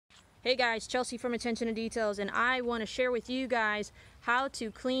Hey guys, Chelsea from Attention to Details, and I want to share with you guys how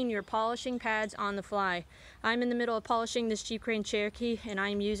to clean your polishing pads on the fly. I'm in the middle of polishing this Jeep Grand Cherokee, and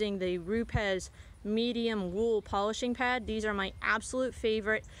I'm using the Rupes medium wool polishing pad. These are my absolute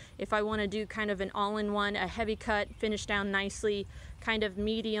favorite if I want to do kind of an all-in-one, a heavy cut, finish down nicely, kind of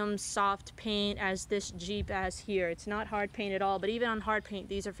medium soft paint as this Jeep has here. It's not hard paint at all, but even on hard paint,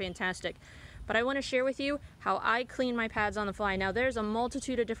 these are fantastic. But I want to share with you how I clean my pads on the fly. Now there's a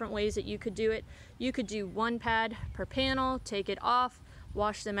multitude of different ways that you could do it. You could do one pad per panel, take it off,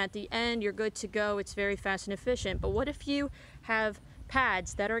 wash them at the end, you're good to go. It's very fast and efficient. But what if you have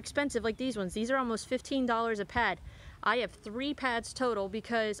pads that are expensive like these ones? These are almost $15 a pad. I have 3 pads total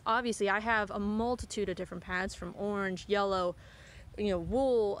because obviously I have a multitude of different pads from orange, yellow,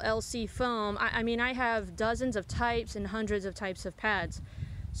 wool, LC foam. I mean, I have dozens of types and hundreds of types of pads.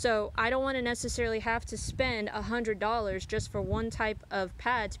 So I don't want to necessarily have to spend $100 just for one type of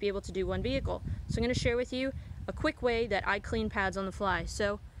pad to be able to do one vehicle. So I'm going to share with you a quick way that I clean pads on the fly.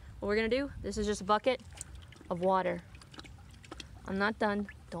 So what we're going to do, this is just a bucket of water. I'm not done,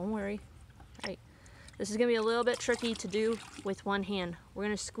 don't worry. All right. This is going to be a little bit tricky to do with one hand. We're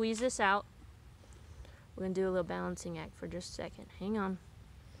going to squeeze this out. We're going to do a little balancing act for just a second. Hang on.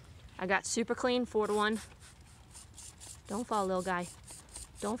 I got super clean, 4-to-1. Don't fall, little guy.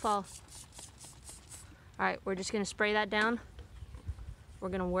 Don't fall. Alright, we're just going to spray that down. We're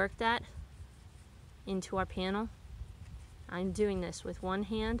going to work that into our panel. I'm doing this with one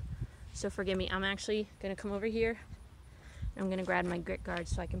hand, so forgive me. I'm actually going to come over here and I'm going to grab my grit guard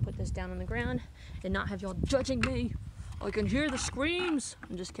so I can put this down on the ground and not have y'all judging me. I can hear the screams.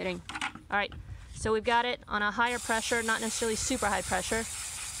 I'm just kidding. Alright, so we've got it on a higher pressure, not necessarily super high pressure.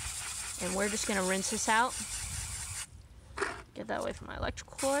 And we're just going to rinse this out. Get that away from my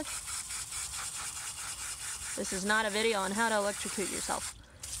electrical cord. This is not a video on how to electrocute yourself.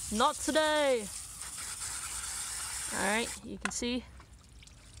 Not today! Alright, you can see.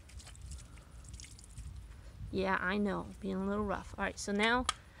 Yeah, I know, being a little rough. Alright, so now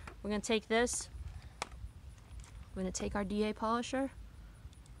we're going to take this. We're going to take our DA polisher.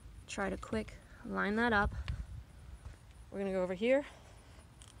 Try to quick line that up. We're going to go over here.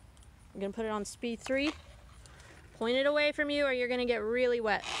 We're going to put it on speed 3. Point it away from you or you're going to get really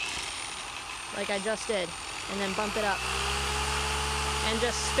wet, like I just did, and then bump it up. And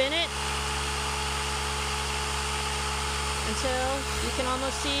just spin it until you can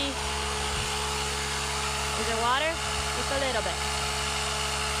almost see, is there water? Just a little bit.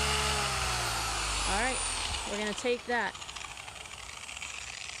 Alright, we're going to take that.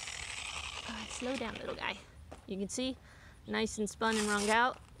 Slow down, little guy. You can see, nice and spun and wrung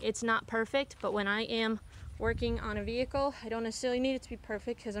out. It's not perfect, but when I am working on a vehicle, I don't necessarily need it to be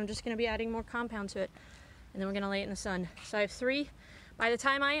perfect because I'm just going to be adding more compound to it. And then we're going to lay it in the sun. So I have 3. By the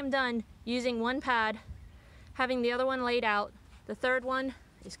time I am done using one pad, having the other one laid out, the third one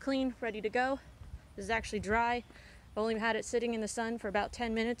is clean, ready to go. This is actually dry. I've only had it sitting in the sun for about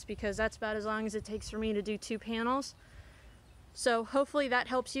 10 minutes because that's about as long as it takes for me to do 2 panels. So hopefully that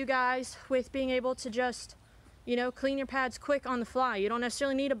helps you guys with being able to just clean your pads quick on the fly. You don't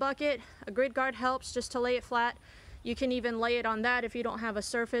necessarily need a bucket. A grid guard helps just to lay it flat. You can even lay it on that if you don't have a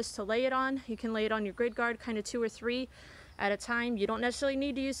surface to lay it on. You can lay it on your grid guard, kind of 2 or 3 at a time. You don't necessarily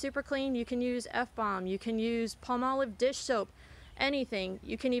need to use super clean. You can use F-Bomb. You can use Palmolive dish soap. Anything.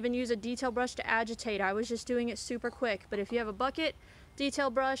 You can even use a detail brush to agitate. I was just doing it super quick. But if you have a bucket,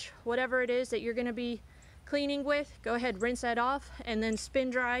 detail brush, whatever it is that you're going to be cleaning with, go ahead, rinse that off, and then spin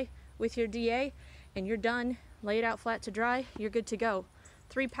dry with your DA, and you're done. Lay it out flat to dry, you're good to go.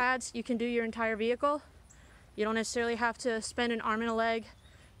 3 pads, you can do your entire vehicle. You don't necessarily have to spend an arm and a leg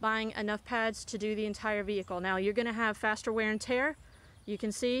buying enough pads to do the entire vehicle. Now you're going to have faster wear and tear. You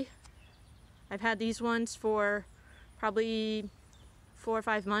can see I've had these ones for probably 4 or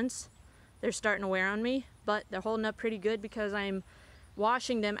 5 months. They're starting to wear on me, but they're holding up pretty good because I'm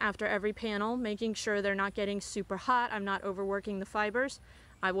washing them after every panel, making sure they're not getting super hot. I'm not overworking the fibers.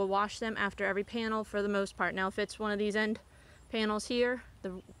 I will wash them after every panel for the most part. Now if it's one of these end panels here,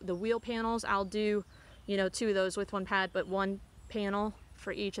 the wheel panels, I'll do 2 of those with one pad, but 1 panel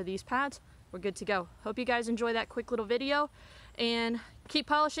for each of these pads. We're good to go. Hope you guys enjoy that quick little video and keep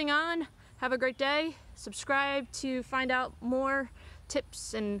polishing on. Have a great day. Subscribe to find out more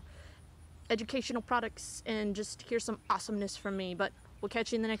tips and educational products and just hear some awesomeness from me. But we'll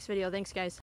catch you in the next video. Thanks guys.